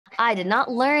I did not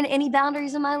learn any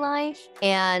boundaries in my life,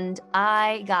 and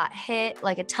I got hit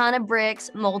like a ton of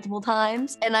bricks multiple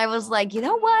times. And I was like, you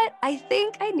know what? I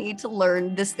think I need to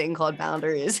learn this thing called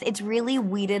boundaries. It's really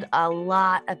weeded a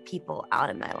lot of people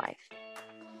out of my life.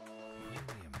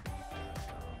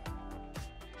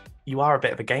 You are a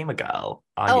bit of a gamer girl,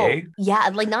 are you? Yeah,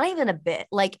 like not even a bit,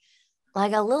 like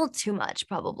a little too much,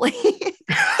 probably.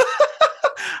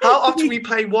 How often we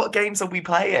play? What games are we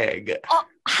playing?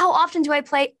 How often do I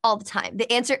play? All the time.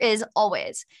 The answer is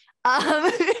always.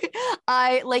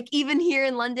 I like, even here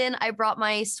in London, I brought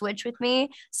my Switch with me.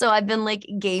 So I've been like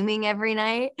gaming every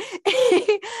night.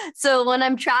 So when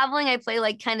I'm traveling, I play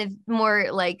like kind of more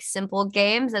like simple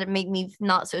games that make me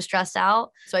not so stressed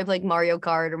out. So I play like Mario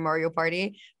Kart or Mario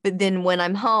Party. But then when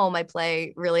I'm home, I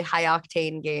play really high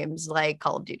octane games like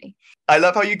Call of Duty. I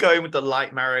love how you go in with the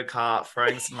light Mario Kart,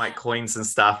 throwing some like coins and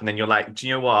stuff. And then you're like, do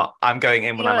you know what? I'm going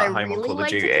in when I'm at home on Call of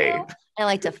Duty. I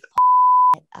like to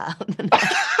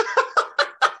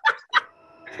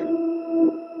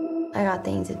I got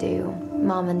things to do.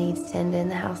 Mama needs tending,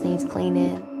 the house needs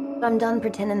cleaning. I'm done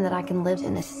pretending that I can live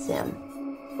in a sim.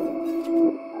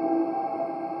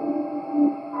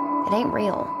 It ain't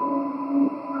real.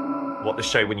 What the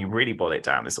show, when you really boil it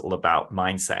down, is all about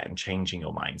mindset and changing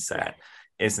your mindset,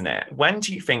 isn't it? When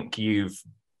do you think you've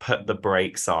put the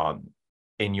brakes on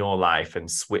in your life and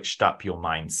switched up your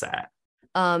mindset?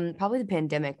 Probably the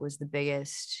pandemic was the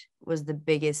biggest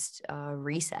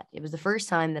reset. It was the first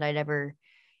time that I'd ever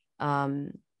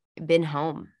been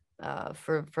home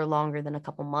for longer than a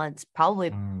couple months,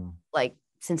 probably like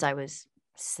since I was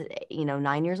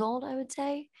 9 years old, I would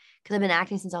say, because I've been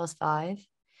acting since I was 5.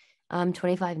 I'm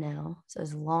 25 now, so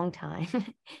it's a long time.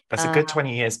 That's a good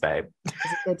 20 years, babe. It's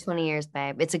a good 20 years,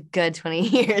 babe. It's a good 20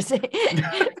 years.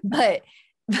 but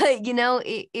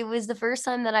it was the first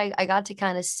time that I got to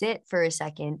kind of sit for a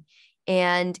second,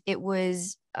 and it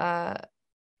was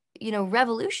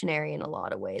revolutionary in a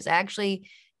lot of ways. I actually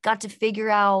got to figure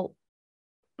out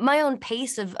my own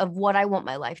pace of what I want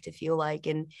my life to feel like,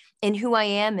 and who I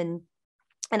am, and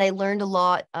I learned a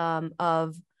lot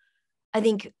of, I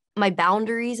think, my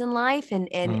boundaries in life,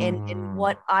 and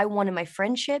what I want in my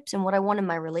friendships and what I want in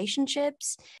my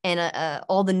relationships, and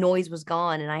all the noise was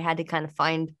gone, and I had to kind of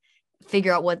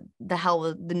figure out what the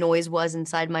hell the noise was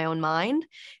inside my own mind,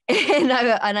 and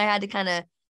I had to kind of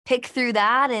pick through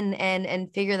that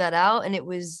and figure that out, and it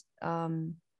was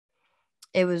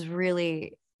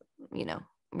really,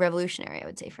 revolutionary, I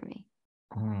would say, for me.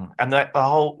 And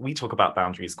we talk about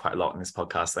boundaries quite a lot in this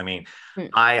podcast. I mean,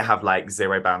 I have like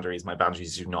 0 boundaries. My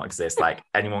boundaries do not exist. Like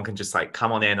anyone can just like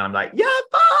come on in. And I'm like, yeah,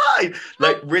 bye.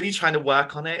 Like really trying to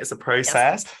work on it as a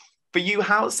process. Yes. For you,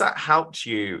 how's that helped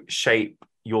you shape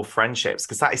your friendships?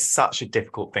 Because that is such a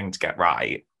difficult thing to get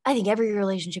right. I think every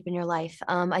relationship in your life,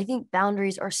 I think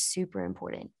boundaries are super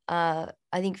important. I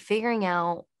think figuring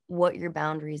out what your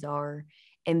boundaries are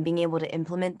and being able to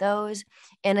implement those.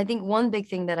 And I think one big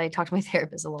thing that I talk to my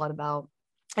therapist a lot about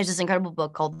is this incredible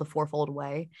book called The Fourfold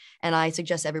Way. And I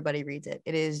suggest everybody reads it.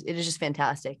 It is just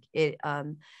fantastic. It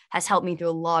has helped me through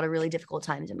a lot of really difficult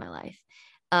times in my life.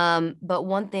 But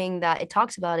one thing that it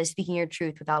talks about is speaking your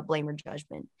truth without blame or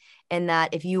judgment. And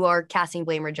that if you are casting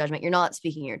blame or judgment, you're not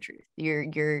speaking your truth. You're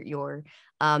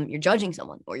judging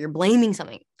someone, or you're blaming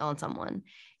something on someone.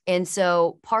 And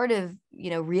so part of,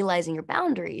 realizing your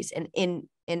boundaries and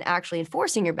actually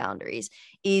enforcing your boundaries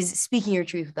is speaking your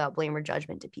truth without blame or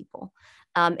judgment to people,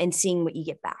 and seeing what you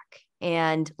get back,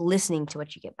 and listening to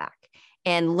what you get back,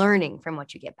 and learning from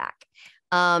what you get back.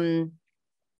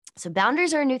 So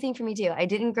boundaries are a new thing for me too. I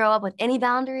didn't grow up with any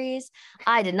boundaries.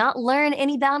 I did not learn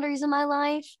any boundaries in my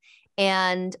life.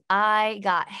 And I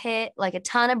got hit like a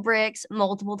ton of bricks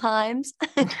multiple times.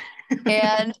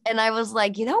 and I was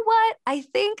like, you know what? I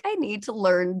think I need to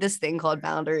learn this thing called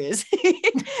boundaries.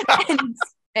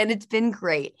 and it's been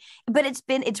great. But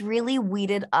it's really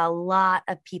weeded a lot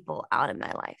of people out of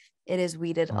my life. It has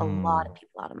weeded a lot of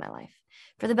people out of my life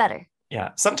for the better.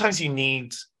 Yeah. Sometimes you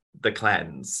need the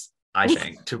cleanse, I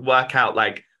think, to work out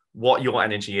like what your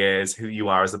energy is, who you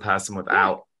are as a person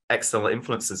without external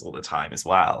influences all the time as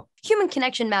well. Human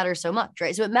connection matters so much,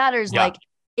 right? So it matters, like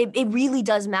it really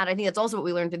does matter. I think that's also what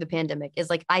we learned through the pandemic is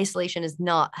like isolation is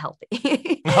not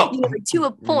healthy. To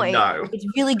a point, it's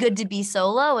really good to be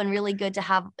solo and really good to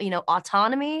have,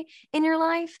 autonomy in your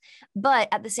life. But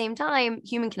at the same time,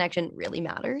 human connection really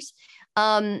matters.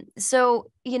 So,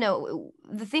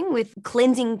 the thing with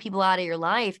cleansing people out of your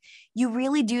life, you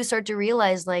really do start to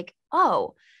realize like,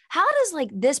 oh, how does like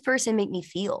this person make me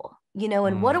feel?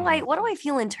 And what do I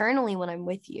feel internally when I'm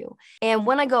with you? And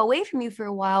when I go away from you for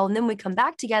a while and then we come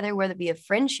back together, whether it be a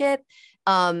friendship,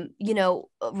 you know,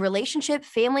 relationship,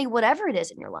 family, whatever it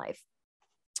is in your life.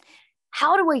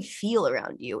 How do I feel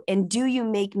around you? And do you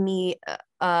make me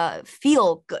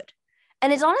feel good?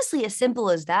 And it's honestly as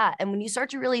simple as that. And when you start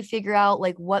to really figure out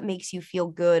like what makes you feel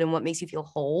good and what makes you feel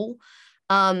whole,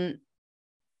 um,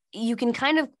 you can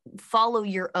kind of follow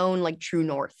your own like true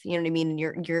north, you know what I mean?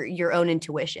 Your own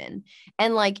intuition.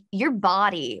 And like your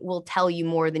body will tell you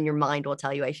more than your mind will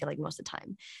tell you, I feel like most of the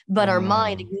time. But our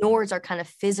mind ignores our kind of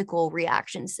physical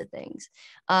reactions to things.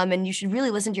 And you should really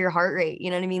listen to your heart rate,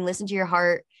 you know what I mean? Listen to your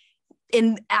heart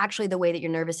in actually the way that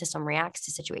your nervous system reacts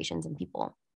to situations and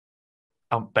people.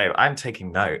 Oh, babe, I'm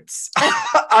taking notes.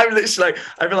 I'm literally,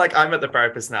 I feel like I'm at the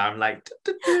therapist now. I'm like,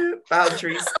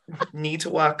 boundaries need to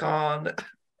work on.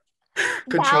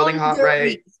 Controlling heart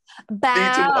rate. Need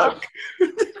to work.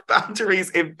 Boundaries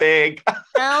in big.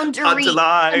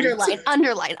 Underline.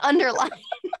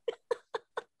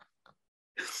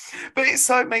 But it's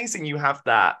so amazing you have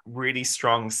that really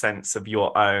strong sense of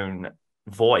your own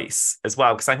voice as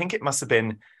well. Because I think it must have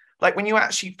been like when you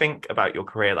actually think about your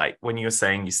career, like when you were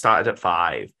saying you started at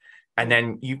 5 and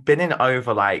then you've been in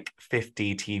over like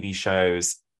 50 TV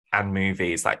shows and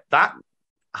movies, like that,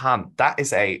 that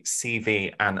is a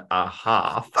CV and a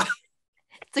half.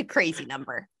 It's a crazy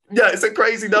number. Yeah, it's a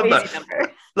crazy number.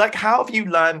 Like, how have you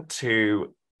learned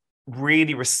to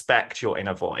really respect your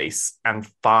inner voice and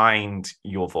find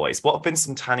your voice? What have been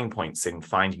some turning points in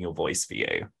finding your voice for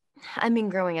you? I mean,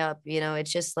 growing up, you know,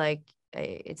 it's just like,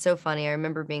 it's so funny. I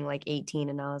remember being like 18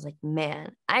 and I was like,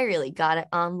 man, I really got it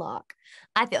on lock.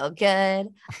 I feel good.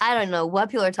 I don't know what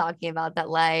people are talking about that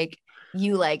like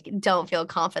you like don't feel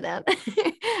confident.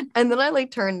 And then I like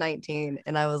turned 19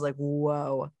 and I was like,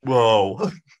 whoa,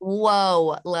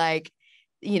 like,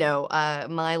 you know,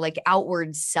 my like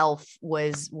outward self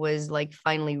was like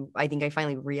finally, I think I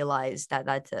finally realized that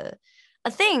that's a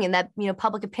thing, and that, you know,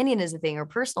 public opinion is a thing, or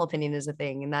personal opinion is a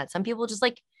thing, and that some people just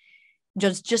like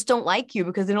just don't like you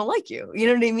because they don't like you. You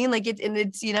know what I mean? Like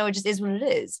it's, you know, it just is what it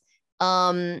is.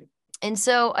 And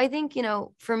so I think, you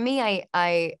know, for me,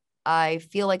 I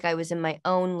feel like I was in my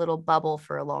own little bubble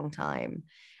for a long time.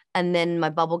 And then my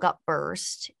bubble got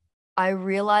burst. I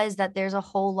realized that there's a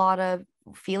whole lot of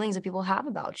feelings that people have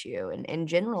about you and in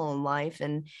general in life,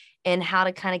 and how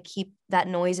to kind of keep that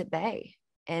noise at bay.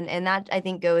 And that I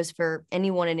think goes for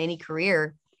anyone in any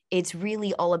career. It's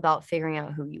really all about figuring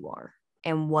out who you are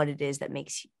and what it is that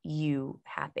makes you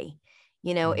happy.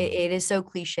 You know, it is so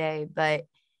cliche, but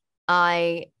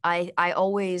I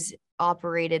always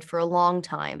operated for a long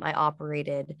time. I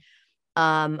operated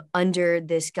under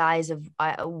this guise of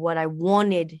what I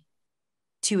wanted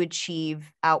to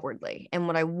achieve outwardly and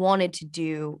what I wanted to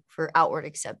do for outward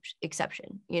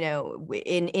exception, you know,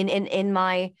 in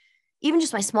my, even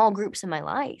just my small groups in my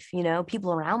life, you know,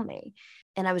 people around me.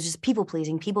 And I was just people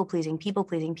pleasing.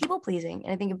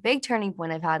 And I think a big turning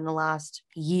point I've had in the last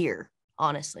year,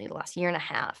 honestly, the last year and a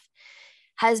half,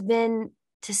 has been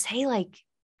to say like,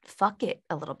 fuck it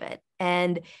a little bit,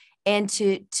 and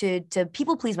to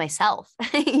people please myself,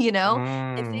 you know,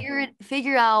 and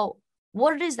figure out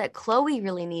what it is that Chloe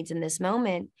really needs in this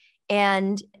moment,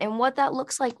 and what that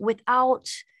looks like without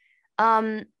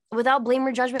blame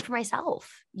or judgment for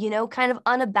myself, you know, kind of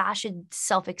unabashed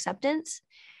self-acceptance,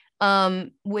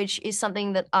 which is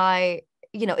something that I,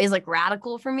 you know, is like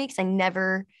radical for me because I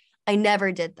never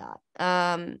did that.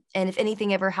 And if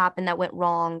anything ever happened that went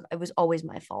wrong, it was always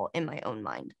my fault in my own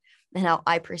mind and how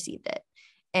I perceived it.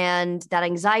 And that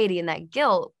anxiety and that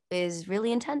guilt is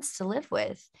really intense to live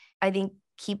with. I think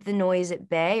keep the noise at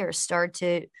bay, or start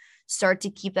to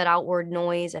keep that outward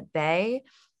noise at bay,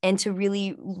 and to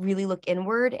really, really look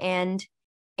inward and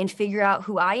figure out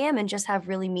who I am, and just have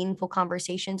really meaningful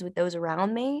conversations with those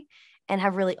around me, and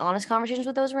have really honest conversations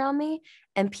with those around me.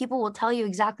 And people will tell you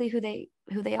exactly who they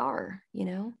are, you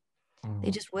know,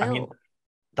 they just will. I mean,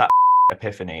 that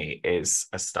epiphany is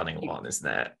a stunning one, isn't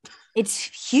it?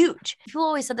 It's huge. People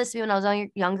always said this to me when I was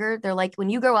younger. They're like, when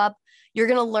you grow up, you're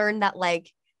going to learn that like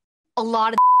a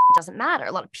lot of doesn't matter.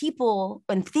 A lot of people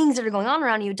and things that are going on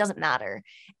around you, it doesn't matter.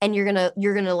 And you're going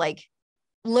to like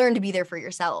learn to be there for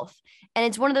yourself. And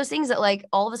it's one of those things that like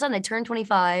all of a sudden I turned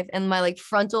 25 and my like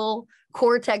frontal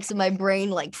cortex in my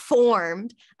brain like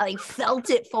formed. I like felt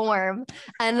it form.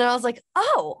 And then I was like,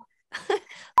 oh,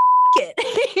 it.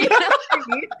 You know what I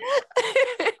mean?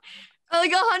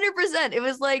 Like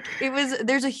 100%.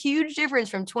 There's a huge difference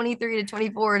from 23 to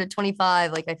 24 to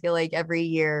 25. Like I feel like every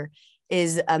year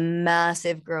is a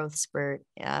massive growth spurt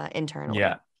internally.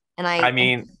 Yeah. And I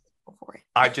mean,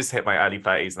 I just hit my early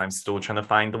 30s and I'm still trying to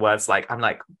find the words. Like, I'm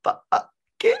like, fuck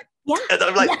it. Yeah. And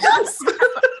I'm like, yes.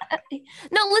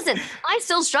 No, listen, I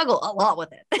still struggle a lot with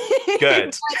it.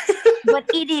 Good. but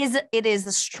it is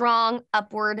a strong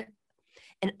upward,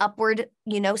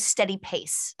 steady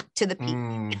pace to the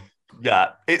peak.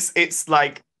 Yeah, it's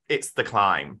like it's the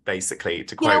climb, basically.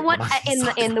 To quote, you know what?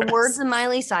 In the words of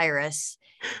Miley Cyrus,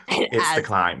 it's the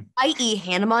climb, i.e.,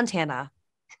 Hannah Montana.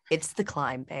 It's the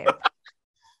climb, babe.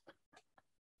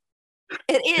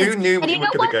 It is. Who knew we were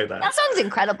going to go there? That song's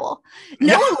incredible.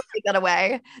 No one will take that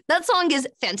away. That song is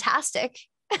fantastic.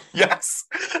 Yes.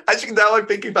 Actually, now I'm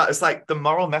thinking about it, it's like the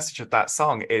moral message of that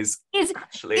song is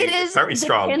actually very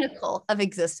strong. The pinnacle of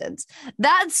existence.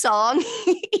 That song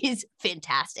is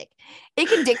fantastic. It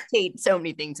can dictate so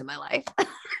many things in my life.